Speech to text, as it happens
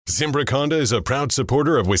Zimbrick Honda is a proud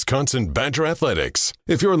supporter of Wisconsin Badger Athletics.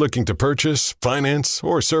 If you're looking to purchase, finance,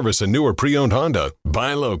 or service a new or pre-owned Honda,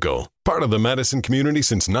 buy local. Part of the Madison community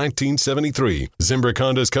since 1973, Zimbrick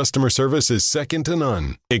Honda's customer service is second to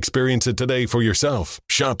none. Experience it today for yourself.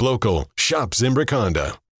 Shop local. Shop Zimbrick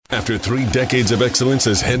Honda. After 3 decades of excellence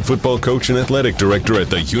as head football coach and athletic director at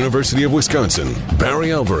the University of Wisconsin,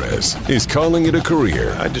 Barry Alvarez is calling it a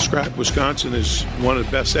career. I describe Wisconsin as one of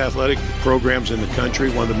the best athletic programs in the country,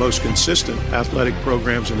 one of the most consistent athletic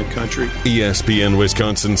programs in the country. ESPN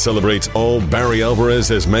Wisconsin celebrates all Barry Alvarez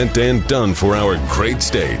has meant and done for our great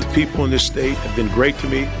state. The people in this state have been great to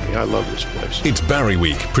me. I love this place. It's Barry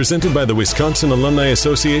Week, presented by the Wisconsin Alumni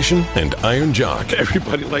Association and Iron Jock.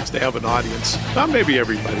 Everybody likes to have an audience. Not maybe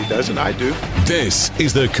everybody doesn't. I do. This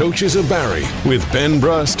is the Coaches of Barry with Ben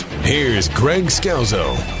Brust. Here's Greg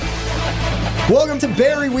Scalzo. Welcome to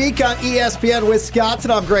Barry Week on ESPN Wisconsin.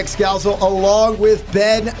 I'm Greg Scalzo along with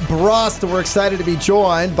Ben Brust. And we're excited to be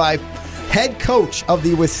joined by head coach of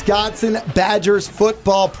the Wisconsin Badgers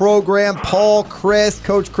football program, Paul Chryst.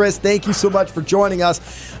 Coach Chryst, thank you so much for joining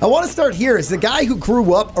us. I want to start here. As the guy who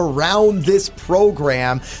grew up around this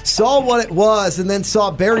program, saw what it was, and then saw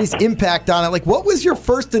Barry's impact on it, like, what was your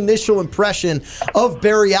first initial impression of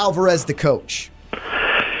Barry Alvarez, the coach?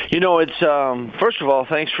 You know, it's first of all,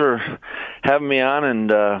 thanks for having me on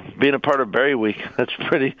and being a part of Barry Week. That's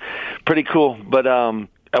pretty cool. But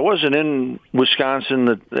I wasn't in Wisconsin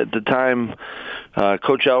at the time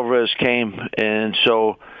Coach Alvarez came, and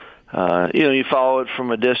so you follow it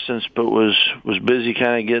from a distance, but was busy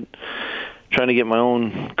trying to get my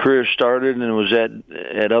own career started, and was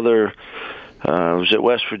at other was at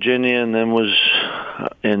West Virginia, and then was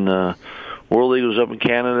in the World Eagles up in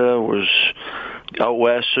Canada, was out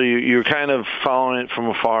west. So you're kind of following it from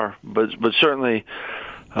afar, but certainly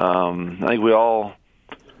I think we all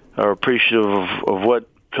are appreciative of what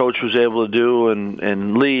Coach was able to do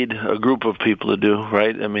and lead a group of people to do,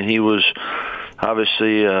 right? I mean, he was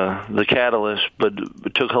obviously the catalyst, but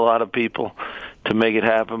it took a lot of people to make it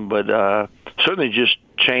happen. But certainly just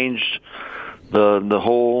changed the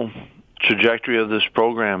whole trajectory of this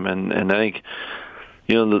program. And I think,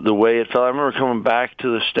 the way it felt. I remember coming back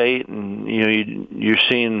to the state, and you're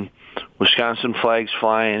seeing Wisconsin flags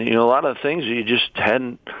flying. A lot of things that you just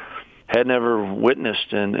had never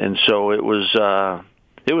witnessed, and so it was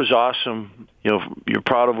awesome. You're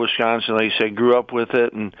proud of Wisconsin, like you said, grew up with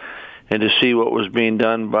it, and to see what was being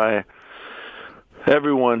done by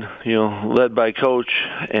everyone, led by Coach,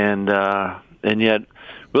 and yet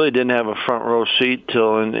really didn't have a front row seat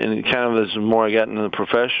till, and kind of as the more I got into the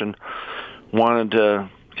profession, wanted to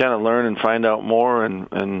kind of learn and find out more,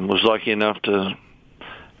 and was lucky enough to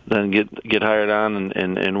then get hired on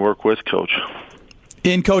and work with Coach.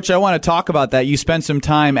 And, Coach, I want to talk about that. You spent some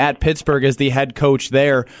time at Pittsburgh as the head coach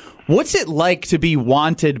there. What's it like to be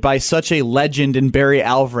wanted by such a legend in Barry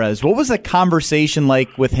Alvarez? What was the conversation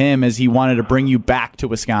like with him as he wanted to bring you back to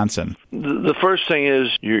Wisconsin? The first thing is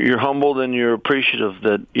you're humbled and you're appreciative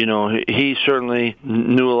that, he certainly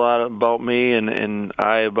knew a lot about me and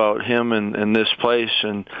I about him and this place.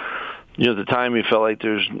 And, at the time he felt like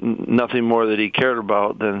there's nothing more that he cared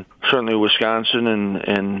about than certainly Wisconsin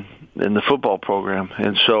and the football program.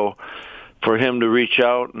 And so for him to reach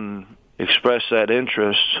out and express that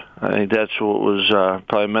interest, I think that's what was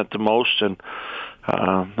probably meant the most. And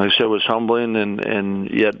like I said, it was humbling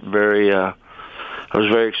and yet very I was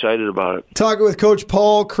very excited about it. Talking with Coach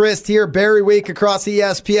Paul Chryst here, Barry Week across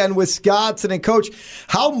ESPN Wisconsin. And, Coach,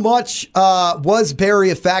 how much was Barry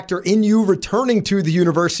a factor in you returning to the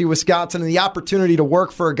University of Wisconsin and the opportunity to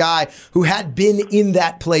work for a guy who had been in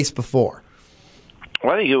that place before?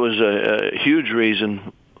 Well, I think it was a huge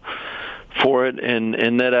reason for it,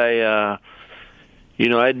 and that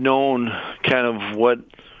I'd known kind of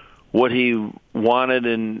what he wanted,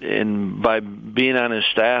 and by being on his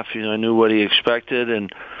staff, I knew what he expected and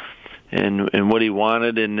what he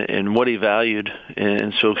wanted and what he valued,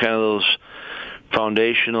 and so kind of those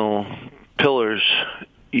foundational pillars,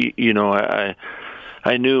 I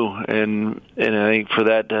knew, and I think for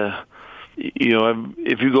that to,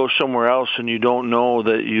 if you go somewhere else and you don't know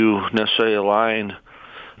that you necessarily align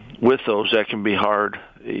with those, that can be hard,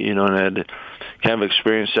 and I had to kind of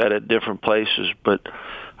experience that at different places. But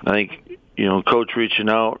I think, Coach reaching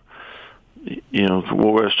out, what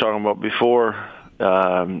we were talking about before,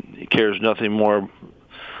 he cares nothing more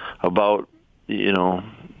about, the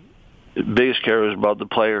biggest care is about the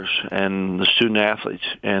players and the student athletes.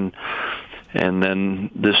 And then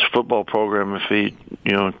this football program, if he,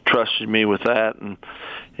 trusted me with that, and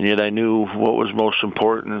yet I knew what was most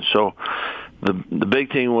important. And so the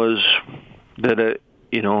big thing was that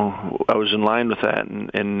I was in line with that,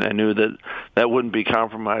 and I knew that wouldn't be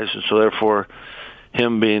compromised, and so therefore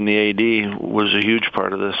him being the AD was a huge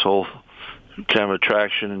part of this whole kind of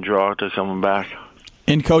attraction and draw to coming back.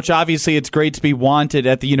 And, Coach, obviously it's great to be wanted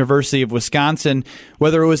at the University of Wisconsin.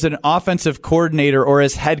 Whether it was an offensive coordinator or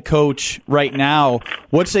as head coach right now,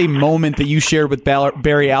 what's a moment that you shared with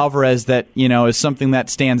Barry Alvarez that, is something that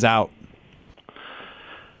stands out?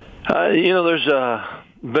 There's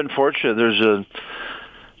been fortunate. There's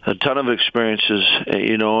a ton of experiences,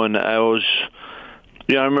 and I was,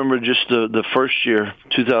 I remember just the first year,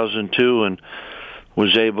 2002, and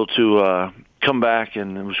was able to come back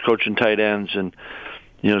and was coaching tight ends, and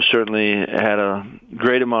certainly had a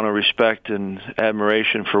great amount of respect and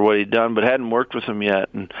admiration for what he'd done, but hadn't worked with him yet.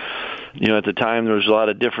 And, at the time there was a lot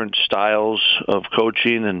of different styles of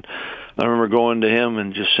coaching, and I remember going to him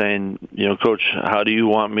and just saying, Coach, how do you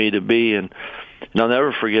want me to be? And I'll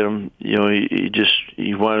never forget him.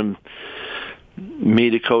 He wanted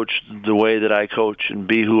me to coach the way that I coach and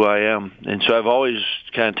be who I am. And so I've always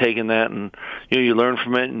kind of taken that, and, you learn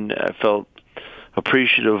from it, and I felt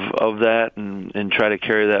appreciative of that and try to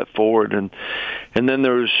carry that forward. And then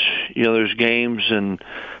there's games and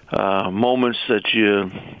moments that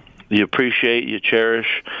you appreciate, you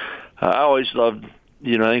cherish. I always loved,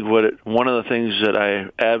 I think one of the things that I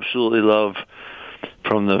absolutely love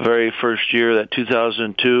from the very first year, that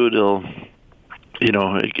 2002 till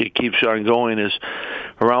it keeps on going, is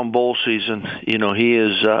around bowl season. He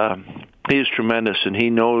is tremendous, and he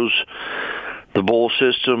knows the bowl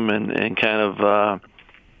system and kind of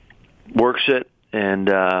works it, and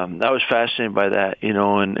I was fascinated by that,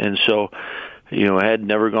 and so I had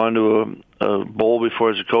never gone to a bowl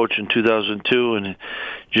before as a coach in 2002, and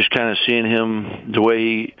just kind of seeing him, the way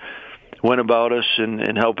he went about us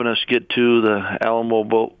and helping us get to the Alamo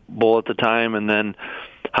Bowl at the time, and then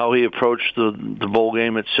how he approached the bowl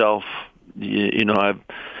game itself.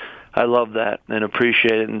 I love that and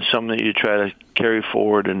appreciate it, and something that you try to carry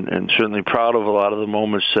forward, and certainly proud of a lot of the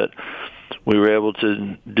moments that we were able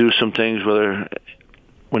to do some things, whether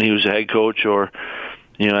when he was a head coach or,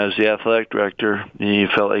 as the athletic director, you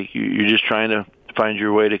felt like you're just trying to find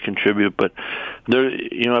your way to contribute. But there,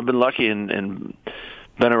 I've been lucky and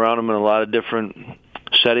been around him in a lot of different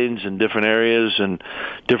settings and different areas and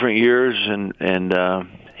different years, and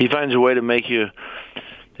he finds a way to make you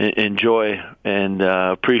enjoy and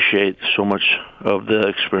appreciate so much of the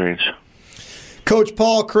experience. Coach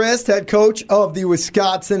Paul Chryst, head coach of the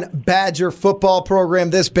Wisconsin Badger football program,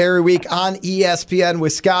 this Barry Week on ESPN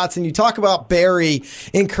Wisconsin. You talk about Barry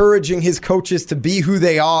encouraging his coaches to be who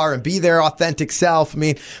they are and be their authentic self. I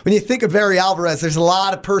mean, when you think of Barry Alvarez, there's a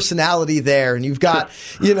lot of personality there, and you've got,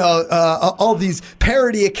 all these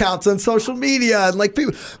parody accounts on social media, and like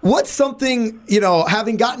people. What's something,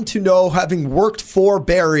 having gotten to know, having worked for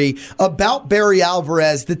Barry, about Barry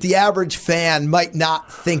Alvarez that the average fan might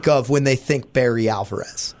not think of when they think Barry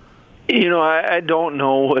Alvarez? I don't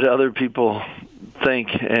know what other people think,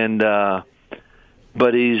 and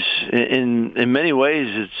but he's in many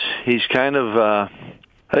ways he's kind of I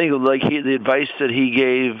think like the advice that he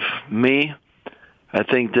gave me, I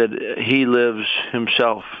think that he lives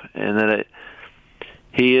himself, and that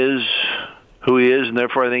he is who he is, and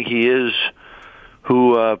therefore I think he is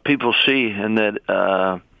who people see, and that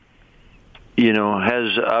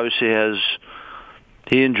has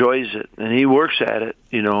he enjoys it, and he works at it.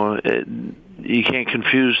 You can't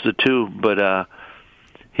confuse the two, but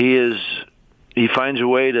he finds a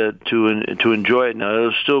way to enjoy it. Now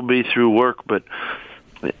it'll still be through work, but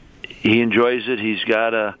he enjoys it. He's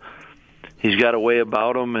got a way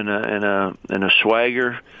about him and a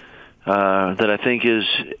swagger that I think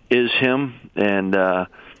is him, and I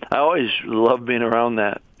always love being around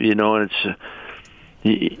that. And it's. I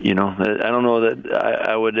don't know that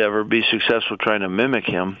I would ever be successful trying to mimic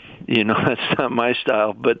him. That's not my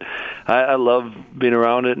style, but I love being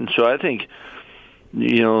around it. And so I think,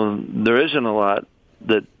 there isn't a lot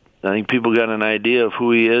that I think people got an idea of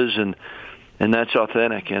who he is, and that's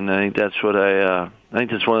authentic. And I think that's what I think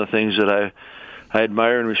that's one of the things that I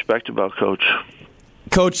admire and respect about Coach.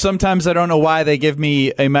 Coach, sometimes I don't know why they give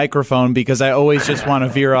me a microphone, because I always just want to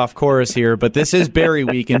veer off course here. But this is Barry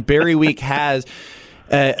Week, and Barry Week has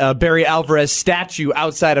a Barry Alvarez statue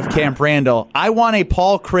outside of Camp Randall. I want a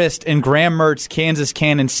Paul Chryst and Graham Mertz Kansas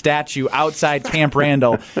Cannon statue outside Camp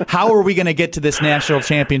Randall. How are we going to get to this national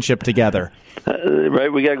championship together?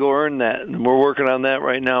 Right, we got to go earn that. We're working on that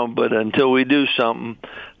right now, but until we do something,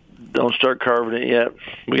 don't start carving it yet.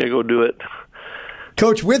 We got to go do it.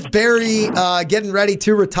 Coach, with Barry getting ready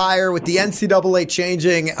to retire, with the NCAA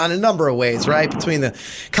changing on a number of ways, right? Between the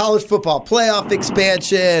college football playoff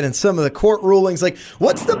expansion and some of the court rulings, like,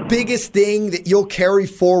 what's the biggest thing that you'll carry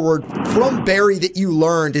forward from Barry that you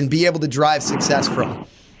learned and be able to drive success from?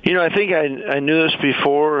 I think I knew this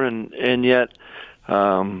before, and yet,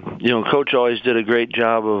 Coach always did a great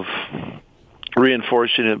job of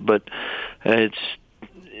reinforcing it, but it's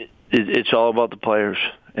all about the players,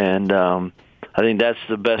 and I think that's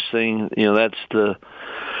the best thing. That's the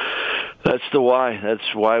why.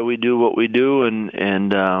 That's why we do what we do, and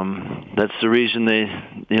that's the reason they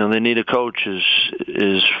need a coach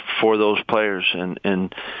is for those players,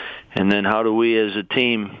 and then how do we as a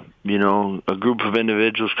team, a group of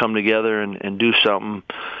individuals come together and do something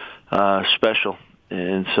special,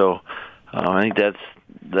 and so I think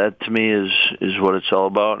that to me is what it's all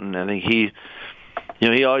about, and I think he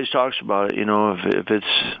always talks about it.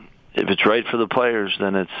 If it's right for the players,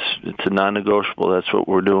 then it's a non-negotiable. That's what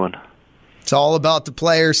we're doing. It's all about the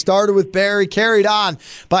players. Started with Barry, carried on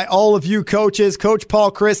by all of you coaches. Coach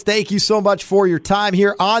Paul, Chryst, thank you so much for your time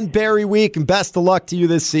here on Barry Week, and best of luck to you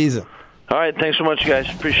this season. All right, thanks so much, guys.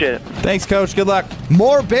 Appreciate it. Thanks, Coach. Good luck.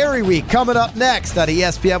 More Barry Week coming up next on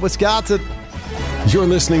ESPN Wisconsin. You're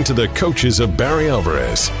listening to the Coaches of Barry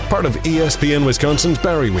Alvarez, part of ESPN Wisconsin's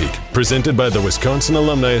Barry Week, presented by the Wisconsin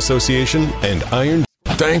Alumni Association and Iron.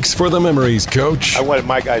 Thanks for the memories, Coach. I wanted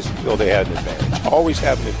my guys to feel they had an advantage. Always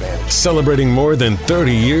have an advantage. Celebrating more than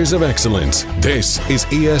 30 years of excellence. This is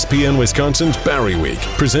ESPN Wisconsin's Barry Week,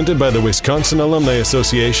 presented by the Wisconsin Alumni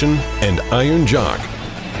Association and Iron Jock.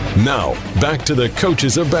 Now, back to the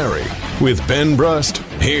Coaches of Barry. With Ben Brust,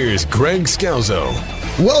 here's Greg Scalzo.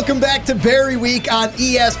 Welcome back to Barry Week on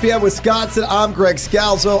ESPN Wisconsin. I'm Greg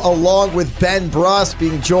Scalzo, along with Ben Brust,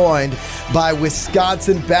 being joined by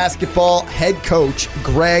Wisconsin basketball head coach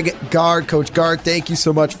Greg Gard. Coach Gard, thank you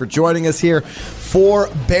so much for joining us here for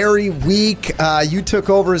Barry Week. You took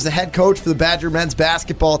over as the head coach for the Badger men's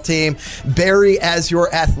basketball team. Barry, as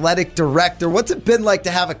your athletic director, what's it been like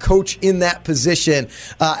to have a coach in that position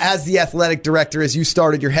as the athletic director as you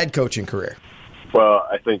started your head coaching career? Well,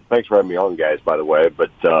 I think, thanks for having me on, guys, by the way,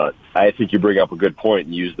 but I think you bring up a good point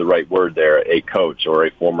and use the right word there, a coach or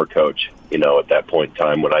a former coach, at that point in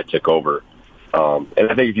time when I took over.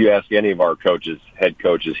 And I think if you ask any of our coaches, head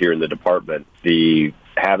coaches here in the department,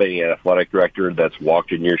 having an athletic director that's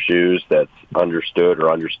walked in your shoes, that's understood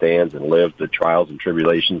or understands and lived the trials and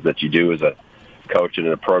tribulations that you do as a coach in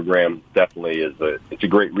a program definitely it's a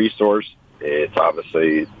great resource. It's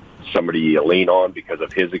obviously somebody you lean on because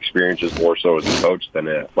of his experiences more so as a coach than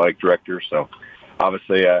an athletic director. So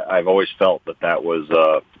obviously I've always felt that was,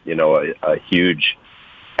 a huge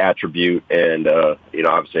attribute. And,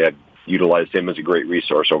 obviously I've utilized him as a great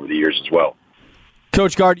resource over the years as well.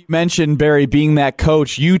 Coach Gard, you mentioned, Barry, being that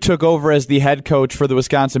coach. You took over as the head coach for the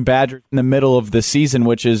Wisconsin Badgers in the middle of the season,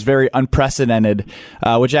 which is very unprecedented,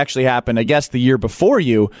 which actually happened, I guess, the year before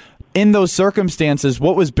you. In those circumstances,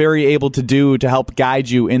 what was Barry able to do to help guide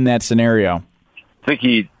you in that scenario? I think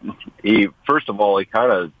he first of all, he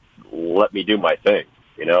kind of let me do my thing,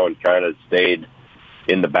 and kind of stayed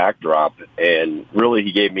in the backdrop. And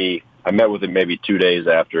really I met with him maybe 2 days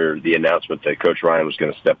after the announcement that Coach Ryan was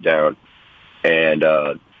going to step down. And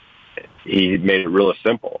he made it really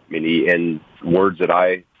simple. I mean, in words that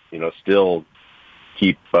I, still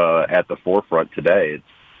keep at the forefront today,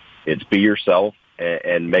 it's be yourself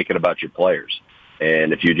and make it about your players.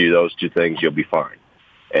 And if you do those two things, you'll be fine.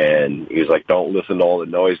 And he was like, don't listen to all the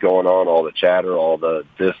noise going on, all the chatter, all the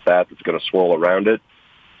this, that's going to swirl around it.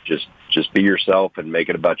 Just be yourself and make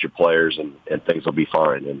it about your players, and things will be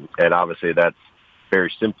fine. And obviously that's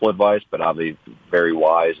very simple advice, but obviously very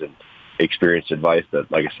wise and experienced advice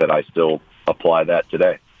that, like I said, I still apply that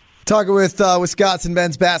today. Talking with Wisconsin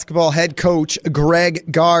men's basketball head coach Greg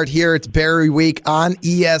Gard here. It's Barry Week on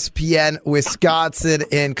ESPN Wisconsin.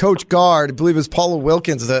 And Coach Gard, I believe it was Paula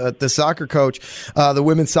Wilkins, the soccer coach, the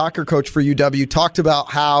women's soccer coach for UW, talked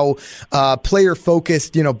about how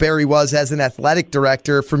player-focused, Barry was as an athletic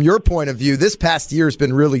director. From your point of view, this past year has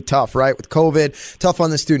been really tough, right? With COVID, tough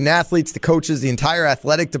on the student athletes, the coaches, the entire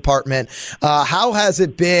athletic department. How has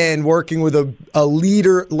it been working with a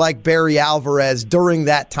leader like Barry Alvarez during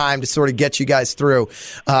that time to sort of get you guys through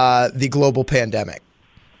the global pandemic?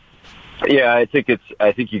 Yeah, I think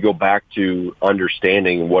you go back to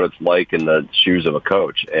understanding what it's like in the shoes of a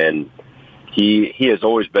coach, and he has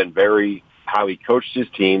always been how he coached his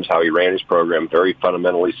teams, how he ran his program, very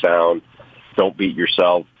fundamentally sound. Don't beat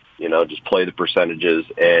yourself, just play the percentages,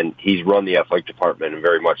 and he's run the athletic department in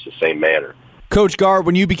very much the same manner. Coach Gard,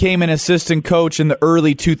 when you became an assistant coach in the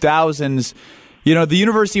early 2000s, You know, the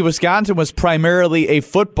University of Wisconsin was primarily a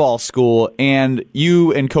football school, and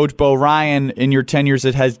you and Coach Bo Ryan, in your tenures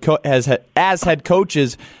as head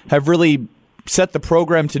coaches, have really set the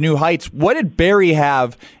program to new heights. What did Barry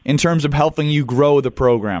have in terms of helping you grow the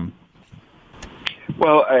program?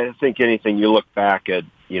 Well, I think anything you look back at,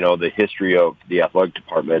 the history of the athletic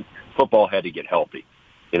department, football had to get healthy.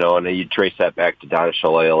 And then you trace that back to Donna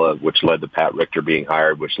Shalala, which led to Pat Richter being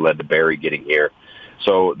hired, which led to Barry getting here.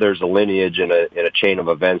 So there's a lineage and a chain of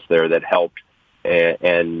events there that helped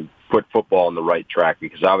and put football on the right track,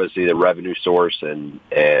 because obviously the revenue source and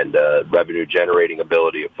revenue generating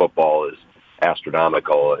ability of football is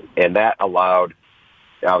astronomical. And that allowed,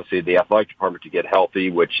 obviously, the athletic department to get healthy,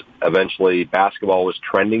 which eventually basketball was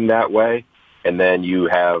trending that way. And then you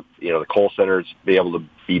have, the Kohl Centers be able to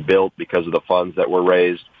be built because of the funds that were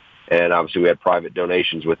raised. And obviously we had private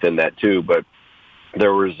donations within that too. But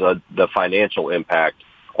there was the financial impact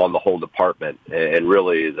on the whole department, and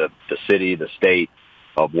really the city, the state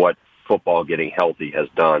of what football getting healthy has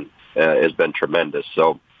done has been tremendous.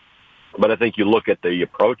 So, but I think you look at the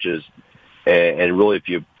approaches, and really if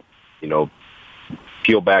you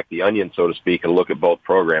peel back the onion, so to speak, and look at both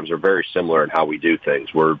programs, are very similar in how we do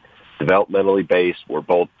things. We're developmentally based.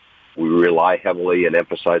 We rely heavily and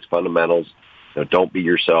emphasize fundamentals. Don't be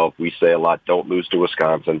yourself. We say a lot, don't lose to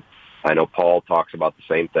Wisconsin. I know Paul talks about the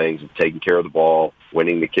same things, taking care of the ball,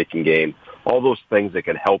 winning the kicking game, all those things that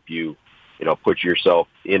can help you, put yourself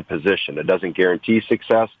in position. It doesn't guarantee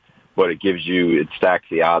success, but it stacks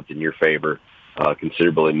the odds in your favor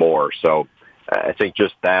considerably more. So I think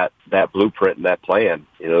just that blueprint and that plan,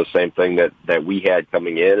 the same thing that we had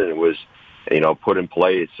coming in, and it was, put in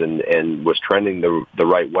place and was trending the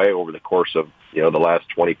right way over the course of, the last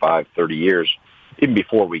 25, 30 years. Even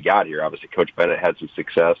before we got here, obviously Coach Bennett had some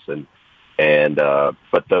success,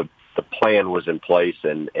 but the plan was in place,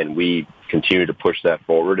 and we continue to push that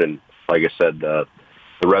forward. And like I said, the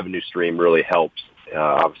revenue stream really helps,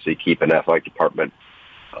 obviously, keep an athletic department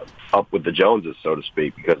up with the Joneses, so to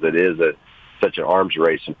speak, because it is such an arms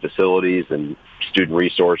race in facilities and student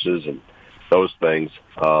resources and those things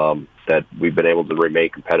that we've been able to remain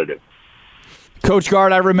competitive. Coach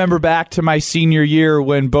Gard, I remember back to my senior year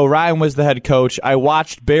when Bo Ryan was the head coach. I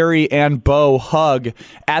watched Barry and Bo hug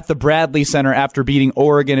at the Bradley Center after beating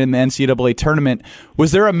Oregon in the NCAA tournament.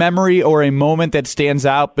 Was there a memory or a moment that stands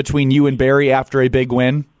out between you and Barry after a big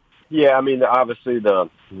win? Yeah, I mean, obviously the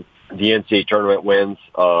NCAA tournament wins,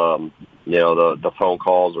 the phone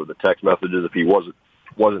calls or the text messages if he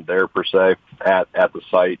wasn't there per se at the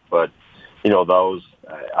site, but those,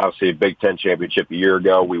 obviously a Big Ten championship a year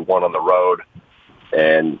ago, we won on the road,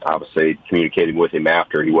 and obviously communicating with him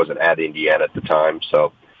after. He wasn't at Indiana at the time,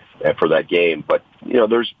 so for that game. But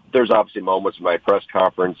there's obviously moments in my press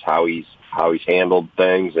conference how he's handled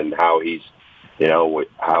things and how he's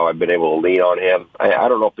how I've been able to lean on him. I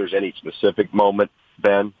don't know if there's any specific moment,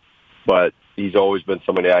 Ben, but he's always been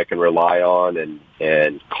somebody I can rely on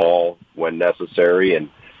and call when necessary and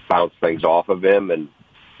bounce things off of him. And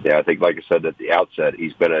I think, like I said at the outset,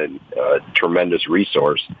 he's been a tremendous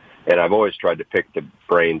resource. And I've always tried to pick the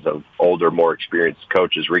brains of older, more experienced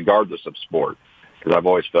coaches, regardless of sport, because I've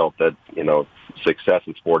always felt that, success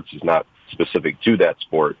in sports is not specific to that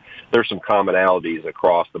sport. There's some commonalities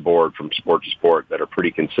across the board from sport to sport that are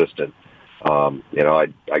pretty consistent.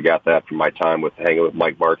 I got that from my time with hanging with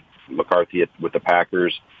Mike McCarthy with the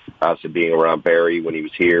Packers, obviously being around Barry when he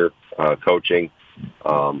was here, coaching,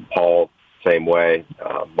 Paul, same way,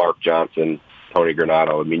 Mark Johnson, Tony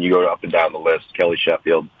Granato. I mean, you go up and down the list, Kelly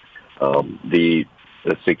Sheffield. The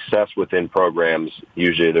success within programs,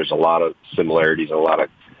 usually there's a lot of similarities and a lot of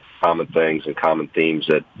common things and common themes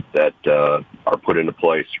that are put into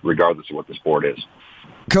place regardless of what the sport is.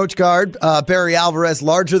 Coach Gard, Barry Alvarez,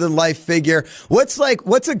 larger-than-life figure. What's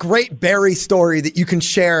a great Barry story that you can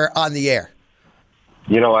share on the air?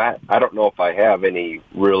 I don't know if I have any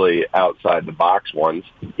really outside-the-box ones.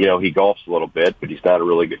 He golfs a little bit, but he's not a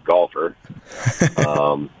really good golfer.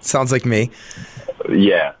 Sounds like me.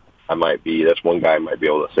 Yeah, I might be. That's one guy I might be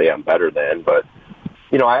able to say I'm better than. But,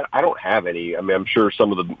 I don't have any. I mean, I'm sure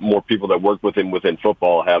some of the more people that work with him within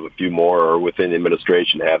football have a few more, or within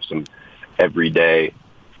administration have some everyday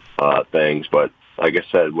things. But like I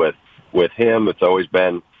said, with him, it's always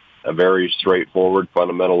been a very straightforward,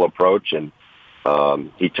 fundamental approach, and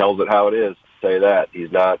he tells it how it is. Say that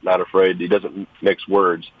he's not afraid. He doesn't mix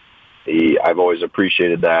words. I've always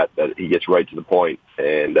appreciated that he gets right to the point,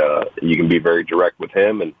 and you can be very direct with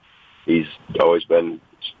him. And he's always been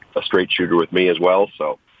a straight shooter with me as well.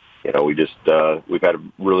 So, we've had a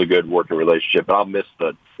really good working relationship. But I'll miss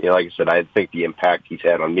like I said, I think the impact he's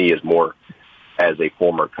had on me is more as a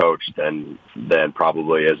former coach than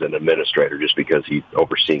probably as an administrator, just because he's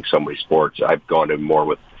overseeing so many sports. I've gone to more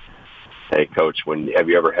with, hey, Coach, have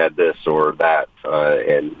you ever had this or that?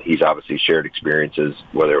 And he's obviously shared experiences,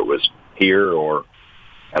 whether it was here or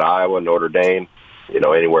at Iowa, Notre Dame,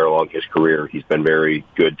 anywhere along his career. He's been very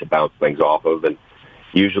good to bounce things off of. And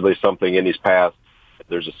usually something in his past,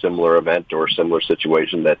 there's a similar event or a similar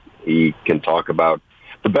situation that he can talk about.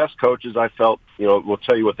 The best coaches, I felt, will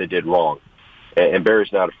tell you what they did wrong. And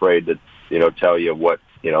Barry's not afraid to, tell you what,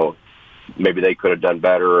 maybe they could have done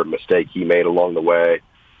better or a mistake he made along the way.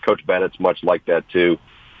 Coach Bennett's much like that too,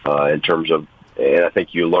 in terms of, and I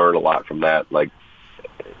think you learn a lot from that, like,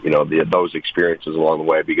 those experiences along the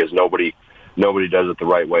way, because nobody does it the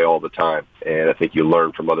right way all the time. And I think you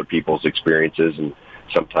learn from other people's experiences and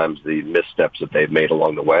sometimes the missteps that they've made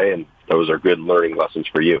along the way, and those are good learning lessons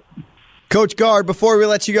for you. Coach Gard, before we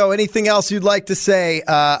let you go, anything else you'd like to say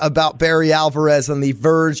about Barry Alvarez on the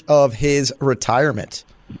verge of his retirement?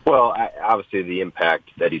 Well, obviously the impact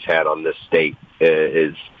that he's had on this state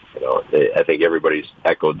is, I think everybody's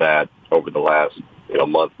echoed that over the last,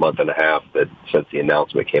 month and a half, that since the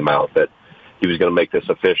announcement came out that he was going to make this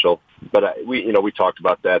official. But we talked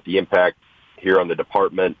about that, the impact here on the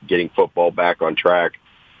department, getting football back on track,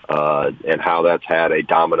 and how that's had a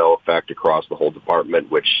domino effect across the whole department,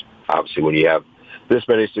 which obviously when you have this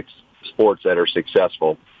many sports that are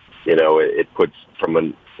successful, it puts, from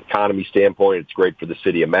an economy standpoint, it's great for the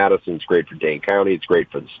city of Madison, it's great for Dane County, it's great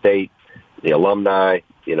for the state, the alumni.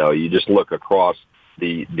 You just look across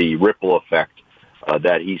the ripple effect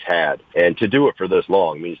that he's had. And to do it for this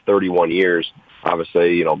long, I mean, it's 31 years,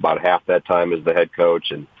 obviously, about half that time as the head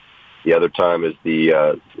coach and the other time as the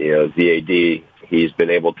AD. He's been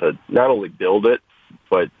able to not only build it,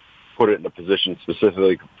 but put it in a position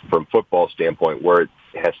specifically from football standpoint where it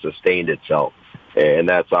has sustained itself. And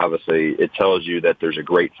that's obviously, it tells you that there's a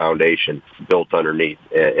great foundation built underneath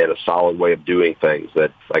and a solid way of doing things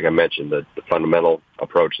that, like I mentioned, the fundamental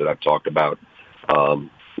approach that I've talked about,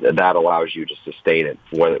 that allows you to sustain it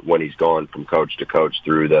when he's gone from coach to coach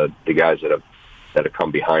through the guys that have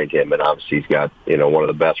come behind him. And obviously he's got, one of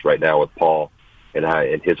the best right now with Paul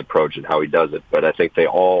and his approach and how he does it. But I think they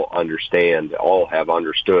all have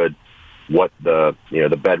understood what the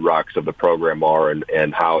bedrocks of the program are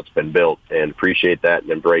and how it's been built, and appreciate that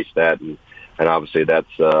and embrace that. And obviously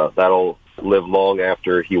that'll live long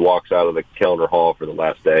after he walks out of the Kellner Hall for the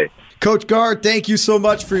last day. Coach Gard, thank you so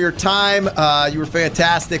much for your time. You were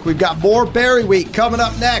fantastic. We've got more Barry Week coming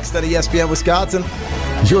up next on ESPN Wisconsin.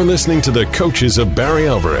 You're listening to the Coaches of Barry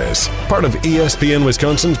Alvarez, part of ESPN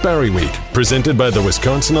Wisconsin's Barry Week, presented by the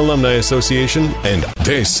Wisconsin Alumni Association, and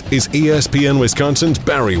this is ESPN Wisconsin's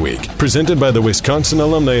Barry Week, presented by the Wisconsin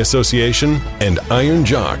Alumni Association and Iron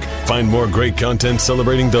Jock. Find more great content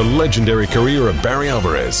celebrating the legendary career of Barry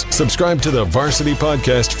Alvarez. Subscribe to the Varsity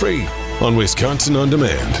Podcast free on Wisconsin On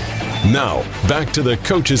Demand. Now, back to the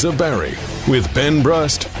Coaches of Barry. With Ben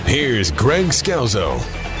Brust, here's Greg Scalzo.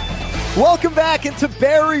 Welcome back into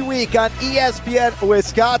Barry Week on ESPN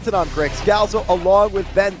Wisconsin. I'm Greg Scalzo along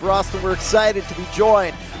with Ben Brust, and we're excited to be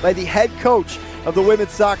joined by the head coach of the women's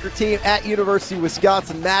soccer team at University of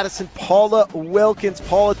Wisconsin-Madison, Paula Wilkins.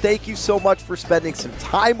 Paula, thank you so much for spending some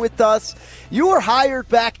time with us. You were hired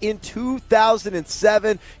back in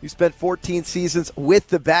 2007. You spent 14 seasons with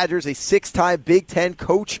the Badgers, a 6-time Big Ten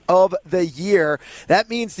Coach of the Year. That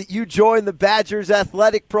means that you joined the Badgers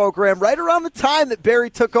athletic program right around the time that Barry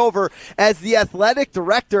took over as the athletic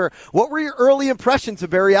director. What were your early impressions of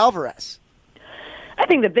Barry Alvarez? I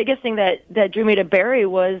think the biggest thing that drew me to Barry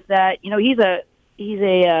was that, he's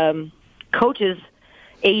a coach's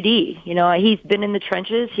AD. He's been in the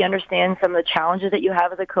trenches. He understands some of the challenges that you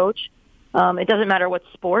have as a coach. It doesn't matter what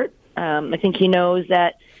sport. I think he knows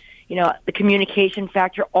that, the communication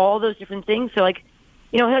factor, all those different things. So,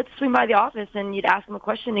 he'd swing by the office and you'd ask him a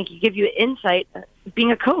question and he'd give you insight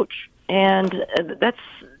being a coach. And that's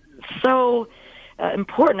so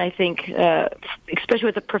important, I think, especially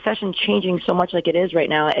with the profession changing so much like it is right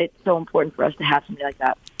now. It's so important for us to have something like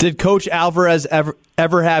that. Did Coach Alvarez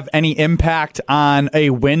ever have any impact on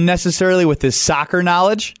a win necessarily with his soccer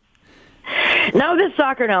knowledge? Not with his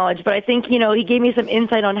soccer knowledge, but I think, he gave me some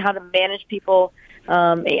insight on how to manage people.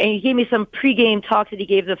 And he gave me some pregame talks that he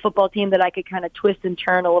gave the football team that I could kind of twist and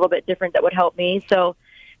turn a little bit different that would help me. So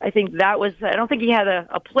I think that was, I don't think he had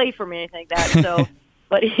a play for me or anything like that. So,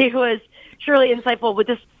 but he was surely insightful with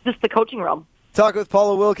just the coaching realm. Talking with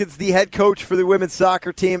Paula Wilkins, the head coach for the women's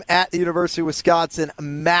soccer team at the University of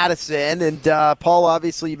Wisconsin-Madison. And Paula,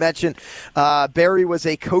 obviously you mentioned Barry was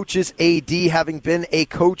a coach's AD, having been a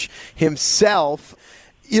coach himself.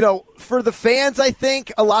 For the fans, I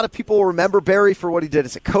think a lot of people will remember Barry for what he did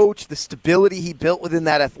as a coach, the stability he built within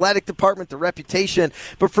that athletic department, the reputation.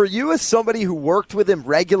 But for you as somebody who worked with him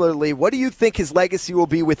regularly, what do you think his legacy will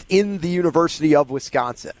be within the University of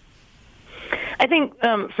Wisconsin? I think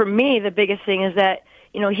for me, the biggest thing is that,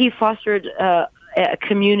 he fostered a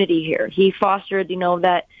community here. He fostered,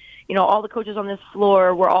 that, all the coaches on this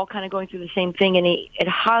floor were all kind of going through the same thing, and it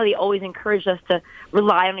highly always encouraged us to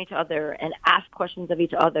rely on each other and ask questions of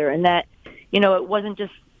each other, and that, it wasn't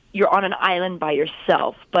just you're on an island by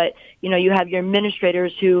yourself, but, you have your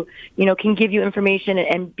administrators who, can give you information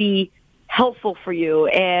and be helpful for you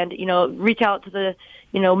and, reach out to the,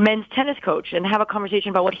 men's tennis coach and have a conversation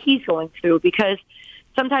about what he's going through, because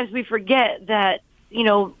sometimes we forget that,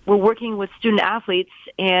 we're working with student athletes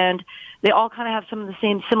and they all kind of have some of the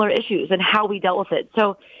same similar issues and how we dealt with it.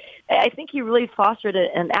 So I think he really fostered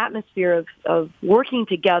an atmosphere of working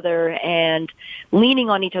together and leaning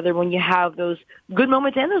on each other when you have those good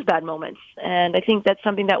moments and those bad moments. And I think that's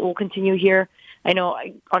something that will continue here. I know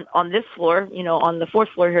on this floor, on the fourth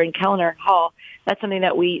floor here in Kellner Hall, that's something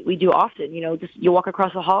that we do often. Just you walk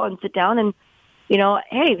across the hall and sit down and,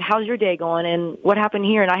 hey, how's your day going? And what happened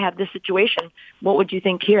here? And I have this situation. What would you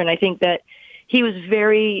think here? And I think that he was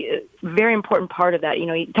very, very important part of that.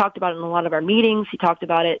 He talked about it in a lot of our meetings. He talked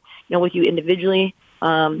about it, with you individually.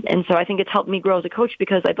 And so I think it's helped me grow as a coach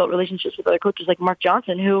because I built relationships with other coaches like Mark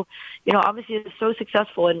Johnson, who, obviously is so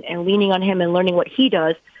successful and leaning on him and learning what he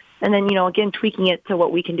does. And then, again, tweaking it to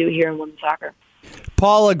what we can do here in women's soccer.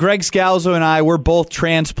 Paula, Greg Scalzo and I, we're both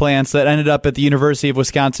transplants that ended up at the University of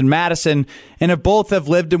Wisconsin-Madison and have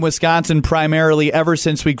lived in Wisconsin primarily ever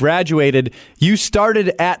since we graduated. You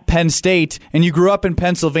started at Penn State and you grew up in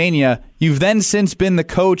Pennsylvania. You've then since been the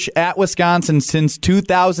coach at Wisconsin since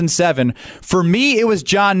 2007. For me, it was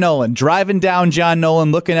John Nolan, driving down John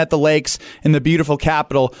Nolan, looking at the lakes in the beautiful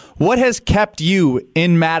capital. What has kept you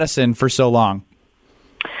in Madison for so long?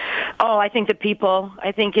 Oh, I think the people.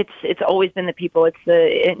 I think it's always been the people.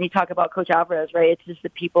 And you talk about Coach Alvarez, right? It's just the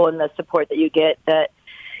people and the support that you get that,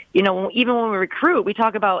 even when we recruit, we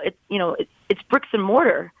talk about it, it's bricks and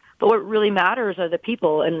mortar, but what really matters are the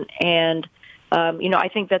people. And I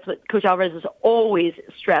think that's what Coach Alvarez has always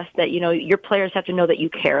stressed, that, your players have to know that you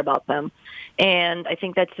care about them. And I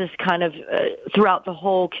think that's just kind of throughout the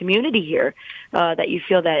whole community here, that you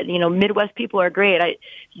feel that, Midwest people are great.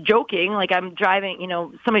 Joking, like I'm driving,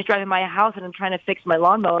 somebody's driving my house and I'm trying to fix my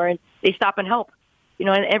lawnmower and they stop and help. And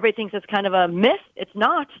everybody thinks it's kind of a myth. It's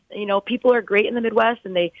not. People are great in the Midwest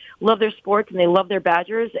and they love their sports and they love their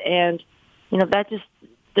Badgers. And,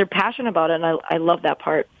 they're passionate about it. And I love that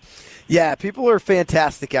part. Yeah, people are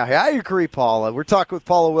fantastic out here. I agree, Paula. We're talking with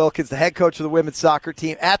Paula Wilkins, the head coach of the women's soccer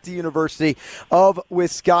team at the University of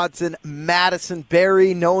Wisconsin-Madison.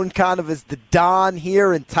 Barry, known kind of as the Don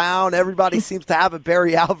here in town. Everybody seems to have a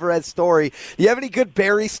Barry Alvarez story. Do you have any good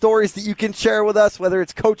Barry stories that you can share with us, whether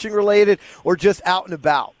it's coaching related or just out and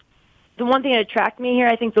about? The one thing that attracted me here,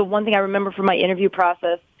 I think the one thing I remember from my interview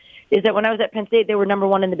process is that when I was at Penn State, they were number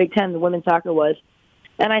one in the Big Ten, the women's soccer was.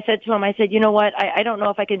 And I said to him, you know what, I don't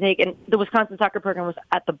know if I can take, and the Wisconsin soccer program was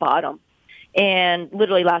at the bottom and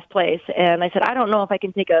literally last place. And I said, I don't know if I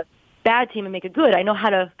can take a bad team and make it good. I know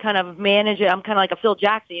how to kind of manage it. I'm kind of like a Phil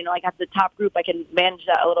Jackson, I got the top group. I can manage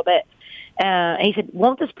that a little bit. And he said,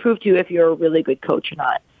 won't this prove to you if you're a really good coach or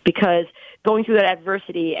not? Because going through that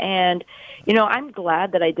adversity, and, I'm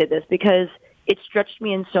glad that I did this because it stretched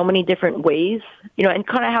me in so many different ways, and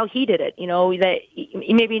kind of how he did it, that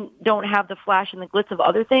you maybe don't have the flash and the glitz of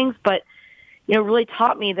other things, but, really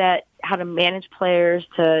taught me that how to manage players,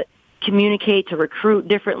 to communicate, to recruit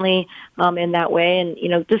differently in that way. And,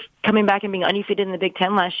 just coming back and being undefeated in the Big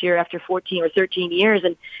Ten last year after 14 or 13 years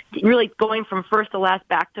and really going from first to last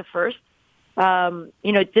back to first,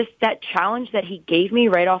 just that challenge that he gave me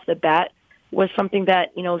right off the bat was something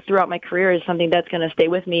that, throughout my career is something that's going to stay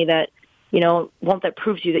with me, that won't that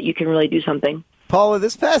prove to you that you can really do something? Paula,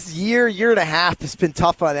 this past year and a half has been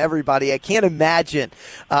tough on everybody. I can't imagine,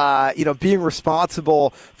 being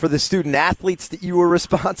responsible for the student athletes that you were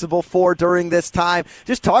responsible for during this time.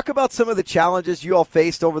 Just talk about some of the challenges you all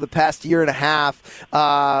faced over the past year and a half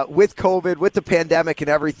with COVID, with the pandemic and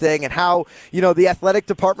everything, and how, the athletic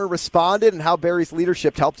department responded and how Barry's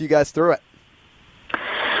leadership helped you guys through it.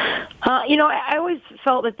 I always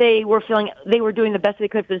felt that they were doing the best they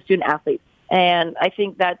could for the student athletes. And I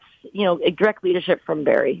think that's, a direct leadership from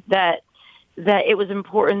Barry, that it was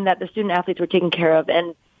important that the student athletes were taken care of.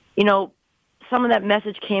 And, some of that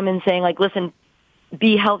message came in saying, like, listen,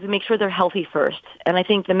 be healthy, make sure they're healthy first. And I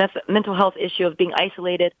think the mental health issue of being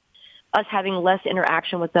isolated, us having less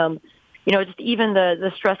interaction with them, just even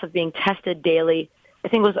the stress of being tested daily, I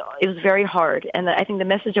think it was very hard. And I think the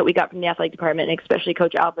message that we got from the athletic department, and especially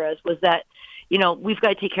Coach Alvarez, was that, we've got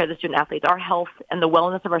to take care of the student athletes. Our health and the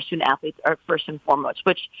wellness of our student athletes are first and foremost,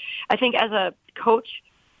 which I think as a coach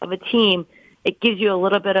of a team, it gives you a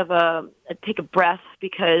little bit of a take a breath,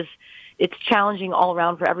 because it's challenging all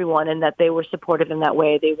around for everyone, and that they were supportive in that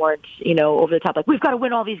way. They weren't, over the top, like, we've got to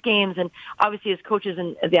win all these games. And obviously as coaches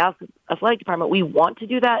in the athletic department, we want to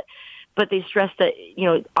do that. But they stressed that,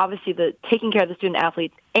 obviously the taking care of the student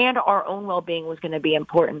athletes and our own well-being was going to be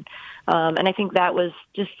important. And I think that was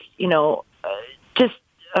just an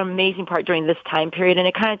amazing part during this time period. And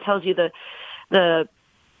it kind of tells you the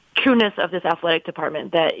trueness of this athletic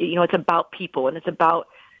department, that, it's about people, and it's about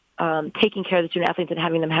taking care of the student athletes and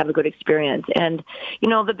having them have a good experience. And,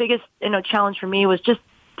 the biggest, challenge for me was just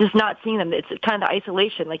not seeing them. It's kind of the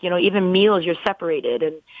isolation. Like, even meals, you're separated,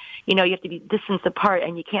 and, you have to be distanced apart,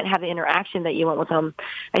 and you can't have the interaction that you want with them.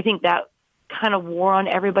 I think that kind of wore on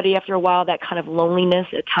everybody after a while, that kind of loneliness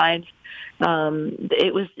at times.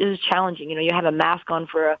 It was challenging. You have a mask on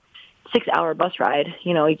for a 6-hour bus ride.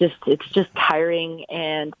 It's just tiring.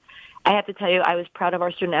 And I have to tell you, I was proud of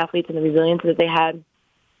our student athletes and the resilience that they had,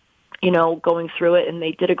 going through it, and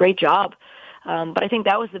they did a great job. But I think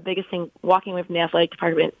that was the biggest thing, walking away from the athletic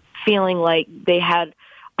department, feeling like they had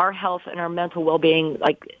our health and our mental well-being,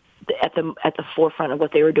 like, at the forefront of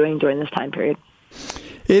what they were doing during this time period.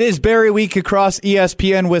 It is Barry Week across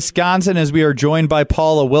ESPN Wisconsin, as we are joined by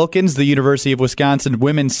Paula Wilkins, the University of Wisconsin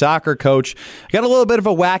women's soccer coach. I got a little bit of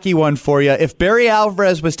a wacky one for you. If Barry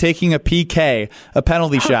Alvarez was taking a PK, a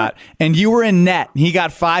penalty shot, and you were in net, and he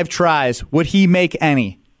got 5 tries, would he make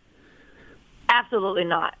any? Absolutely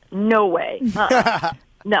not. No way.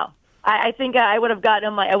 No. I think I would have gotten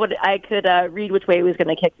him. I could read which way he was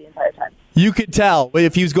going to kick the entire time. You could tell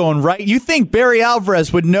if he was going right. You think Barry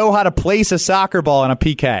Alvarez would know how to place a soccer ball on a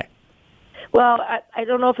PK? Well, I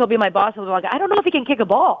don't know if he'll be my boss. I don't know if he can kick a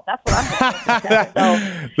ball. That's what I'm saying.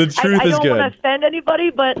 So, the truth is good. I don't want to offend anybody,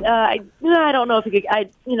 but I don't know if he could.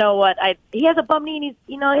 You know what? He has a bum knee, and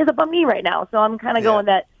he has a bum knee right now. So I'm kind of going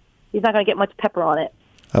that he's not going to get much pepper on it.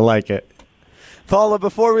 I like it. Paula,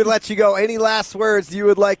 before we let you go, any last words you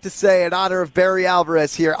would like to say in honor of Barry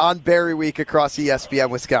Alvarez here on Barry Week across ESPN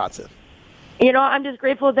Wisconsin? I'm just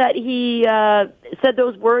grateful that he said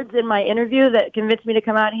those words in my interview that convinced me to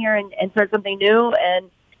come out here and start something new,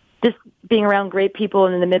 and just being around great people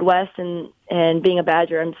in the Midwest and being a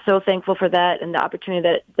Badger. I'm so thankful for that and the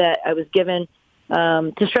opportunity that I was given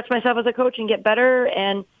to stretch myself as a coach and get better.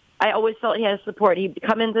 And I always felt he had support. He'd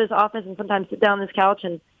come into this office and sometimes sit down on this couch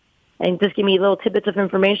and just give me little tidbits of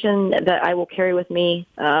information that I will carry with me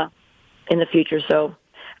in the future. So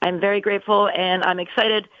I'm very grateful, and I'm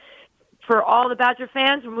excited for all the Badger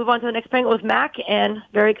fans. We'll move on to the next segment with Mac, and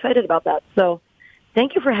very excited about that. So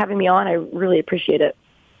thank you for having me on. I really appreciate it.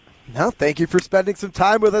 No, thank you for spending some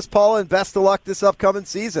time with us, Paula, and best of luck this upcoming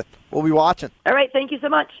season. We'll be watching. All right, thank you so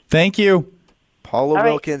much. Thank you. Paula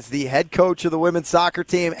Wilkins, the head coach of the women's soccer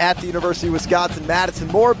team at the University of Wisconsin-Madison.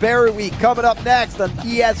 More Barry Week coming up next on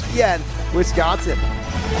ESPN Wisconsin.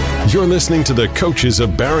 You're listening to the Coaches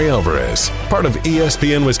of Barry Alvarez, part of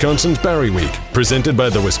ESPN Wisconsin's Barry Week, presented by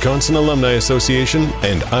the Wisconsin Alumni Association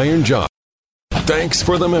and Iron Jock. Thanks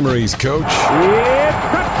for the memories, Coach. It's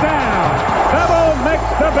touchdown! Double makes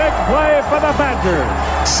the big play for the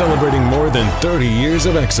Badgers. Celebrating more than 30 years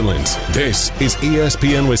of excellence, this is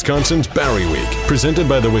ESPN Wisconsin's Barry Week, presented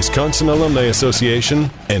by the Wisconsin Alumni Association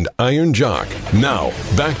and Iron Jock. Now,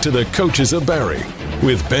 back to the Coaches of Barry.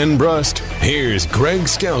 With Ben Brust, here's Greg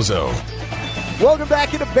Scalzo. Welcome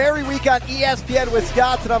back into Barry Week on ESPN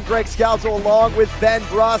Wisconsin. I'm Greg Scalzo along with Ben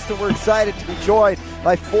Brust, and we're excited to be joined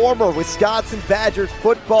by former Wisconsin Badgers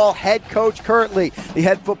football head coach, currently the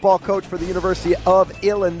head football coach for the University of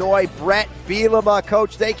Illinois, Bret Bielema.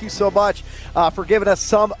 Coach, thank you so much for giving us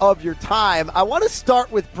some of your time. I want to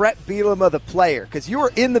start with Bret Bielema, the player, because you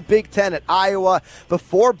were in the Big Ten at Iowa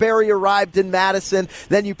before Barry arrived in Madison.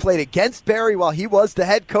 Then you played against Barry while he was the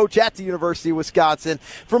head coach at the University of Wisconsin.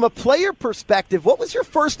 From a player perspective, what was your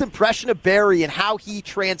first impression of Barry and how he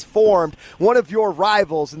transformed one of your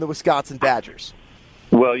rivals in the Wisconsin Badgers?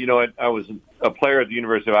 Well, I was a player at the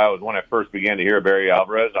University of Iowa when I first began to hear of Barry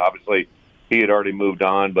Alvarez. Obviously, he had already moved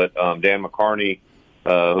on, but Dan McCarney,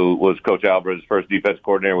 who was Coach Alvarez's first defense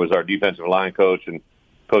coordinator, was our defensive line coach, and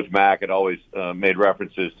Coach Mack had always made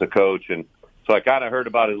references to Coach. And so I kind of heard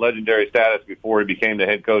about his legendary status before he became the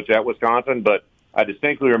head coach at Wisconsin, but I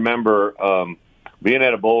distinctly remember being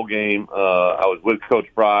at a bowl game. I was with Coach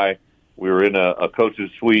Fry. We were in a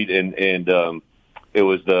coach's suite, and it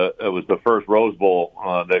was the first Rose Bowl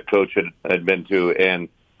that Coach had been to, and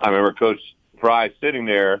I remember Coach Fry sitting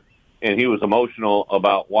there, and he was emotional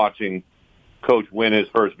about watching Coach win his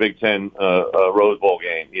first Big Ten Rose Bowl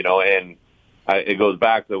game, and it goes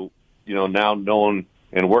back to, now knowing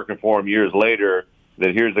and working for him years later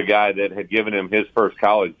that here's a guy that had given him his first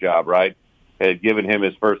college job, right? Had given him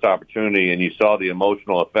his first opportunity, and you saw the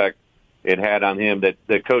emotional effect it had on him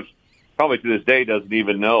that Coach probably to this day doesn't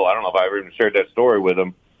even know. I don't know if I ever even shared that story with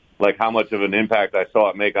him, like how much of an impact I saw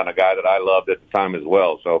it make on a guy that I loved at the time as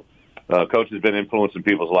well. So Coach has been influencing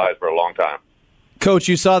people's lives for a long time. Coach,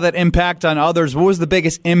 you saw that impact on others. What was the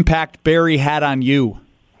biggest impact Barry had on you?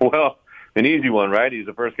 Well, an easy one, right? He's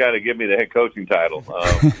the first guy to give me the head coaching title.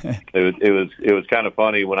 It was kind of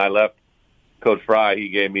funny when I left Coach Fry. He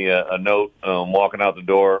gave me a note walking out the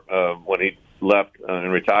door when he left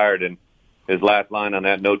and retired, and his last line on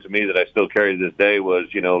that note to me that I still carry to this day was,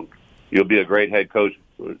 you'll be a great head coach.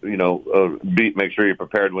 Make sure you're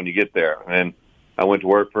prepared when you get there. And I went to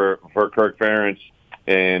work for Kirk Ferentz,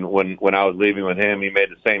 and when I was leaving with him, he made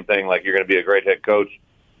the same thing, like, you're going to be a great head coach.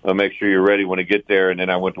 Make sure you're ready when you get there. And then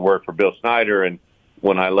I went to work for Bill Snyder, and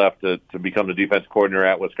when I left to become the defense coordinator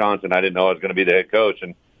at Wisconsin, I didn't know I was going to be the head coach.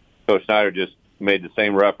 And Coach Snyder just made the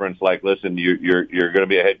same reference, like, listen, you're going to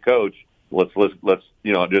be a head coach. Let's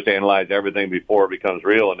just analyze everything before it becomes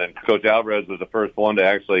real. And then Coach Alvarez was the first one to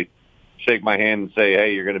actually shake my hand and say,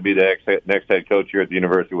 hey, you're going to be the next head coach here at the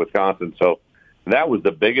University of Wisconsin. So that was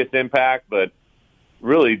the biggest impact. But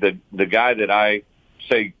really the guy that I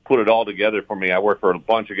say put it all together for me, I worked for a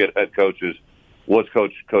bunch of good head coaches, was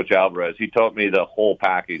Coach Alvarez. He taught me the whole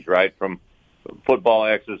package, right, from football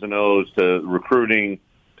X's and O's to recruiting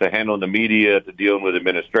to handling the media to dealing with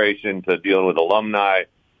administration to dealing with alumni.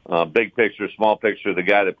 Big picture, small picture, the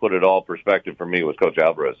guy that put it all in perspective for me was Coach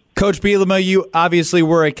Alvarez. Coach Bielema, you obviously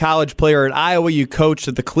were a college player at Iowa. You coached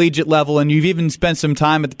at the collegiate level, and you've even spent some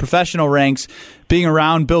time at the professional ranks being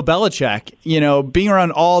around Bill Belichick. Being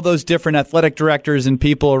around all those different athletic directors and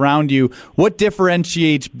people around you, what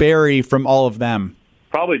differentiates Barry from all of them?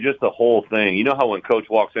 Probably just the whole thing. You know how when Coach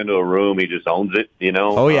walks into a room, he just owns it,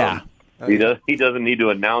 Oh, yeah. He doesn't need to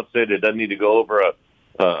announce it. It doesn't need to go over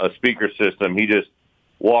a speaker system. He just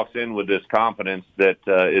walks in with this confidence that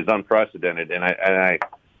is unprecedented, and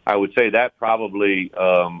I would say that probably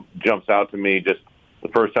jumps out to me just the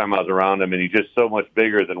first time I was around him, and he's just so much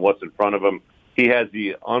bigger than what's in front of him. He has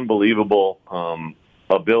the unbelievable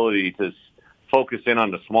ability to focus in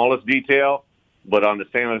on the smallest detail, but on the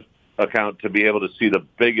same account to be able to see the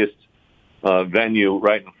biggest venue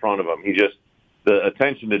right in front of him. The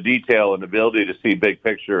attention to detail and the ability to see big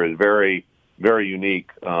picture is very, very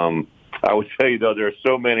unique. I would say, though, there are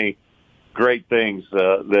so many great things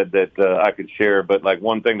that I could share, but like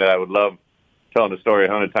one thing that I would love telling the story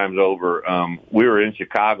 100 times over, we were in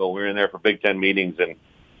Chicago. We were in there for Big Ten meetings, and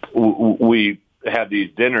we had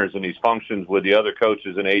these dinners and these functions with the other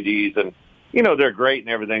coaches and ADs, and, they're great and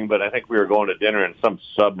everything, but I think we were going to dinner in some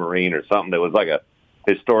submarine or something that was like a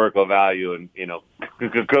historical value, and,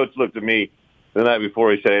 the coach looked at me the night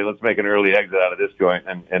before. He said, hey, let's make an early exit out of this joint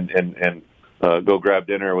and go grab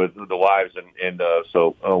dinner with the wives,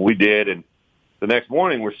 so we did. And the next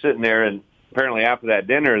morning, we're sitting there, and apparently after that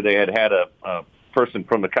dinner, they had a person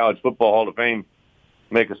from the College Football Hall of Fame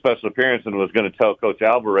make a special appearance and was going to tell Coach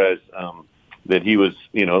Alvarez that he was,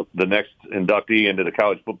 the next inductee into the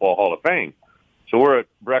College Football Hall of Fame. So we're at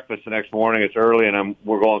breakfast the next morning. It's early, and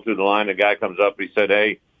we're going through the line. The guy comes up. He said,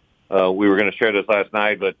 hey, we were going to share this last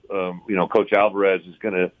night, but Coach Alvarez is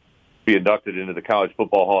going to be inducted into the College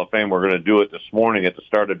Football Hall of Fame. We're going to do it this morning at the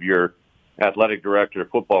start of your athletic director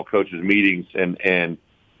football coaches meetings. And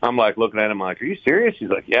I'm like looking at him like, are you serious? He's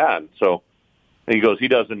like, yeah. And so he goes, he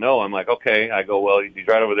doesn't know. I'm like, okay. I go, well, he's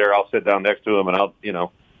right over there. I'll sit down next to him, and So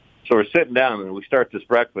we're sitting down, and we start this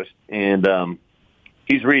breakfast, and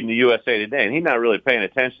he's reading the USA Today, and he's not really paying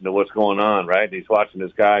attention to what's going on, right? He's watching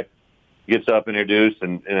this guy gets up, introduced,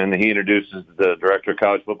 and he introduces the director of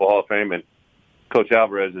College Football Hall of Fame, and Coach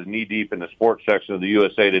Alvarez is knee-deep in the sports section of the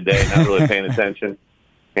USA Today, not really paying attention.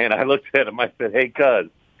 And I looked at him. I said, hey, cuz,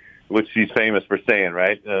 which he's famous for saying,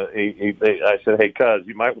 right? I said, hey, cuz,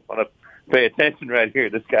 you might want to pay attention right here.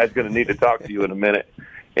 This guy's going to need to talk to you in a minute.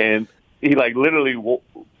 And he, literally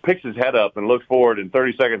picks his head up and looks forward, and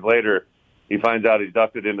 30 seconds later, he finds out he's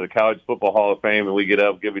inducted into the College Football Hall of Fame, and we get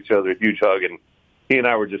up, give each other a huge hug. And he and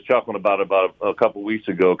I were just chuckling about a couple weeks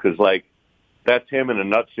ago because, that's him in a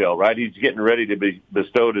nutshell, right? He's getting ready to be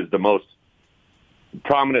bestowed as the most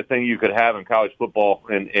prominent thing you could have in college football,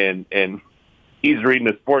 and he's reading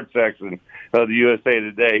the sports section of the USA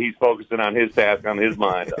Today. He's focusing on his task, on his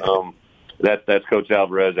mind. That's Coach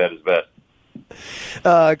Alvarez at his best.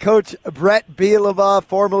 Coach Bret Bielema,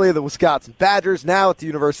 formerly of the Wisconsin Badgers, now at the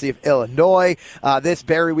University of Illinois. This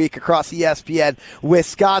Barry Week across ESPN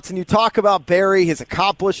Wisconsin. You talk about Barry, his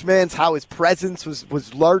accomplishments, how his presence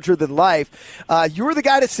was larger than life. You were the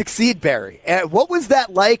guy to succeed Barry. What was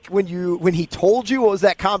that like when he told you? What was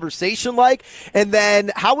that conversation like? And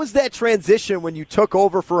then how was that transition when you took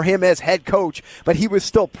over for him as head coach, but he was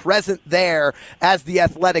still present there as the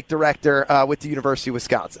athletic director with the University of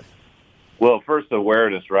Wisconsin? Well, first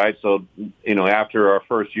awareness, right? So, after our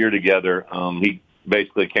first year together, he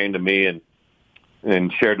basically came to me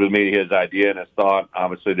and shared with me his idea and his thought.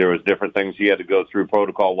 Obviously, there was different things he had to go through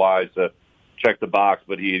protocol-wise to check the box,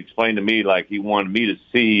 but he explained to me like he wanted me to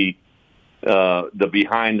see the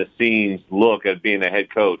behind-the-scenes look at being a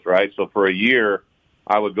head coach, right? So for a year,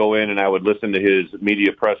 I would go in and I would listen to his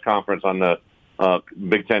media press conference on the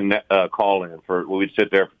Big Ten call-in. We'd sit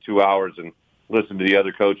there for 2 hours and listen to the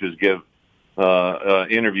other coaches give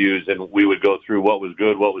interviews, and we would go through what was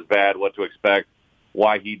good, what was bad, what to expect,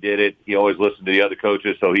 why he did it. He always listened to the other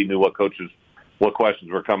coaches, so he knew what questions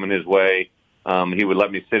were coming his way. He would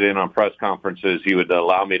let me sit in on press conferences. He would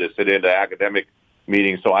allow me to sit into academic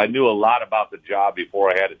meetings. So I knew a lot about the job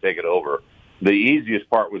before I had to take it over. The easiest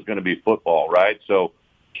part was going to be football, right? So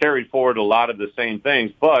carried forward a lot of the same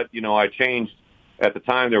things, but, I changed. At the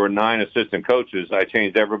time, there were 9 assistant coaches. I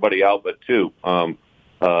changed everybody out but 2. Paul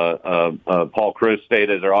Chryst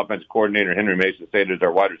stayed as our offensive coordinator. Henry Mason stayed as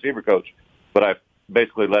our wide receiver coach. But I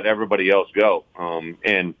basically let everybody else go.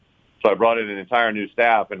 And so I brought in an entire new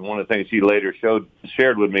staff. And one of the things he later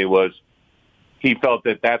shared with me was he felt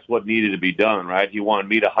that that's what needed to be done, right? He wanted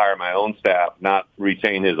me to hire my own staff, not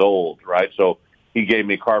retain his old, right? So he gave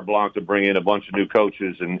me carte blanche to bring in a bunch of new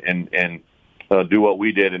coaches and do what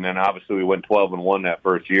we did. And then obviously we went 12-1 that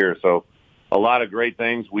first year. So a lot of great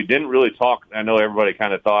things. We didn't really talk. I know everybody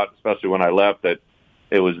kind of thought, especially when I left, that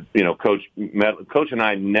it was, Coach and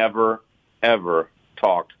I never, ever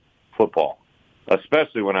talked football,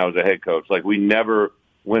 especially when I was a head coach. Like, we never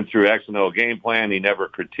went through X and O game plan. He never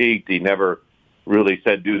critiqued. He never really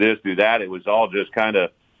said, do this, do that. It was all just kind of,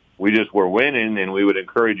 we just were winning, and we would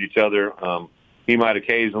encourage each other. He might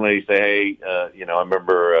occasionally say, hey, I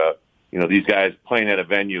remember, these guys playing at a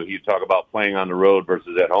venue. He'd talk about playing on the road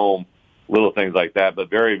versus at home. Little things like that, but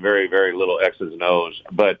very, very, very little X's and O's.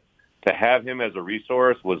 But to have him as a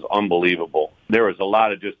resource was unbelievable. There was a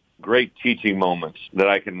lot of just great teaching moments that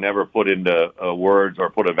I can never put into words or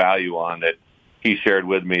put a value on that he shared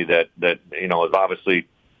with me that has obviously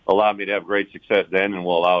allowed me to have great success then and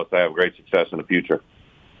will allow us to have great success in the future.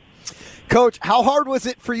 Coach, how hard was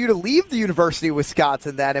it for you to leave the University of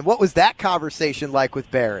Wisconsin then, and what was that conversation like with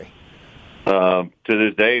Barry? To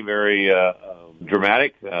this day, very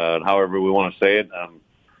dramatic, however we want to say it.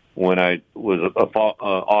 When I was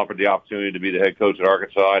offered the opportunity to be the head coach at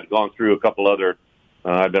Arkansas, I'd gone through a couple other.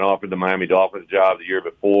 I'd been offered the Miami Dolphins job the year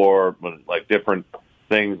before, like different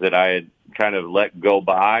things that I had kind of let go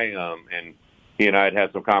by. And he and I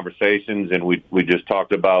had some conversations, and we just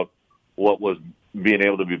talked about what was being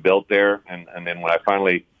able to be built there. And then when I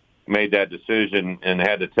finally made that decision and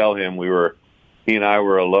had to tell him, he and I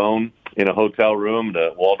were alone in a hotel room,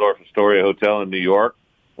 the Waldorf Astoria Hotel in New York.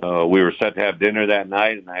 We were set to have dinner that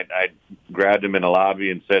night, and I grabbed him in the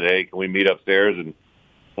lobby and said, hey, can we meet upstairs? And,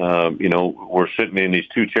 we're sitting in these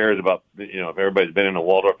 2 chairs about, if everybody's been in a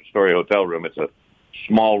Waldorf Astoria hotel room, it's a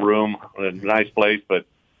small room, a nice place, but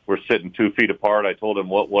we're sitting 2 feet apart. I told him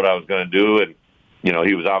what I was going to do, and,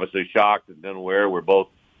 he was obviously shocked and unaware. We're both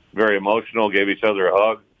very emotional, gave each other a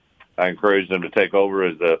hug. I encouraged him to take over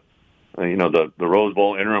as the Rose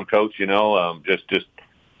Bowl interim coach, just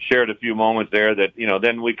shared a few moments there that,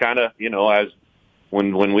 then we kind of, as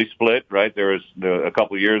when we split, right, there was a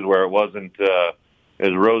couple of years where it wasn't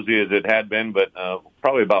as rosy as it had been, but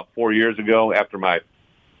probably about 4 years ago, after my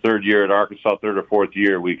 3rd year at Arkansas, 3rd or 4th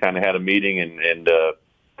year, we kind of had a meeting and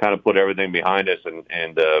kind of put everything behind us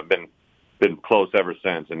and been close ever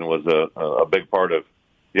since. And it was a big part of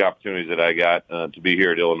the opportunities that I got to be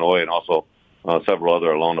here at Illinois and also several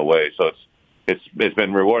other along the way. So it's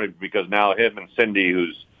been rewarding because now him and Cindy,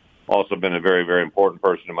 who's also been a very, very important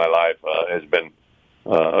person in my life, has been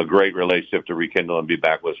a great relationship to rekindle and be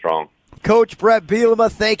back with strong. Coach Bret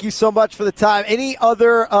Bielema, thank you so much for the time. Any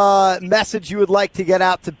other message you would like to get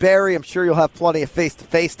out to Barry? I'm sure you'll have plenty of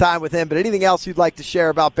face-to-face time with him, but anything else you'd like to share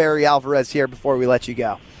about Barry Alvarez here before we let you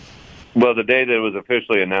go? Well, the day that it was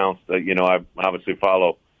officially announced, I obviously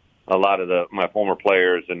follow a lot of my former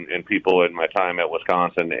players and people in my time at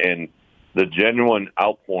Wisconsin, and the genuine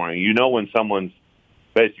outpouring. When someone's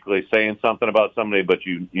basically saying something about somebody, but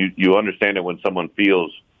you understand it when someone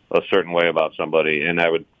feels a certain way about somebody. And I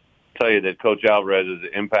would tell you that Coach Alvarez's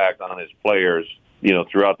impact on his players,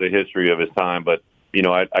 throughout the history of his time. But,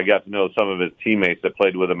 I got to know some of his teammates that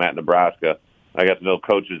played with him at Nebraska. I got to know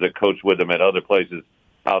coaches that coached with him at other places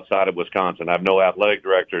outside of Wisconsin. I know athletic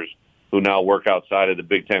directors who now work outside of the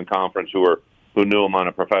Big Ten Conference who knew him on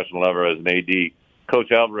a professional level as an AD.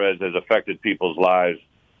 Coach Alvarez has affected people's lives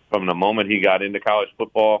from the moment he got into college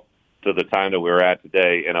football to the time that we're at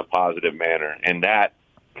today in a positive manner. And that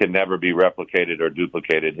can never be replicated or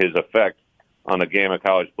duplicated. His effect on the game of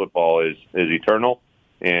college football is eternal.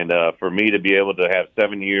 And for me to be able to have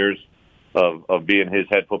 7 years of being his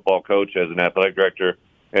head football coach as an athletic director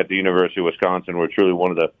at the University of Wisconsin were truly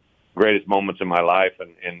one of the greatest moments in my life,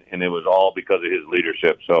 and it was all because of his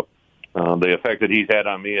leadership. So the effect that he's had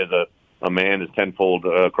on me as a man is tenfold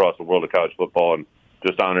across the world of college football, and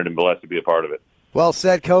just honored and blessed to be a part of it. Well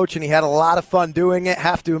said, Coach, and he had a lot of fun doing it.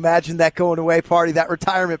 Have to imagine that going-away party, that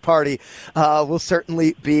retirement party, will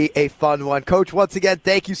certainly be a fun one. Coach, once again,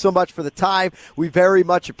 thank you so much for the time. We very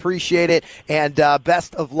much appreciate it, and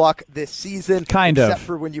best of luck this season. Except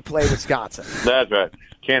for when you play Wisconsin. That's right.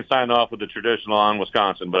 Can't sign off with the traditional on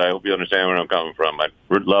Wisconsin, but I hope you understand where I'm coming from. I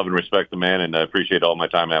love and respect the man, and I appreciate all my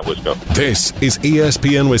time at Wisco. This is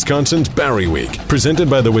ESPN Wisconsin's Barry Week,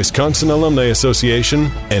 presented by the Wisconsin Alumni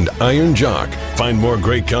Association and Iron Jock. Find more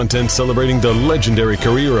great content celebrating the legendary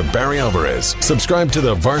career of Barry Alvarez. Subscribe to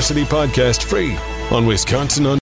the Varsity Podcast free on Wisconsin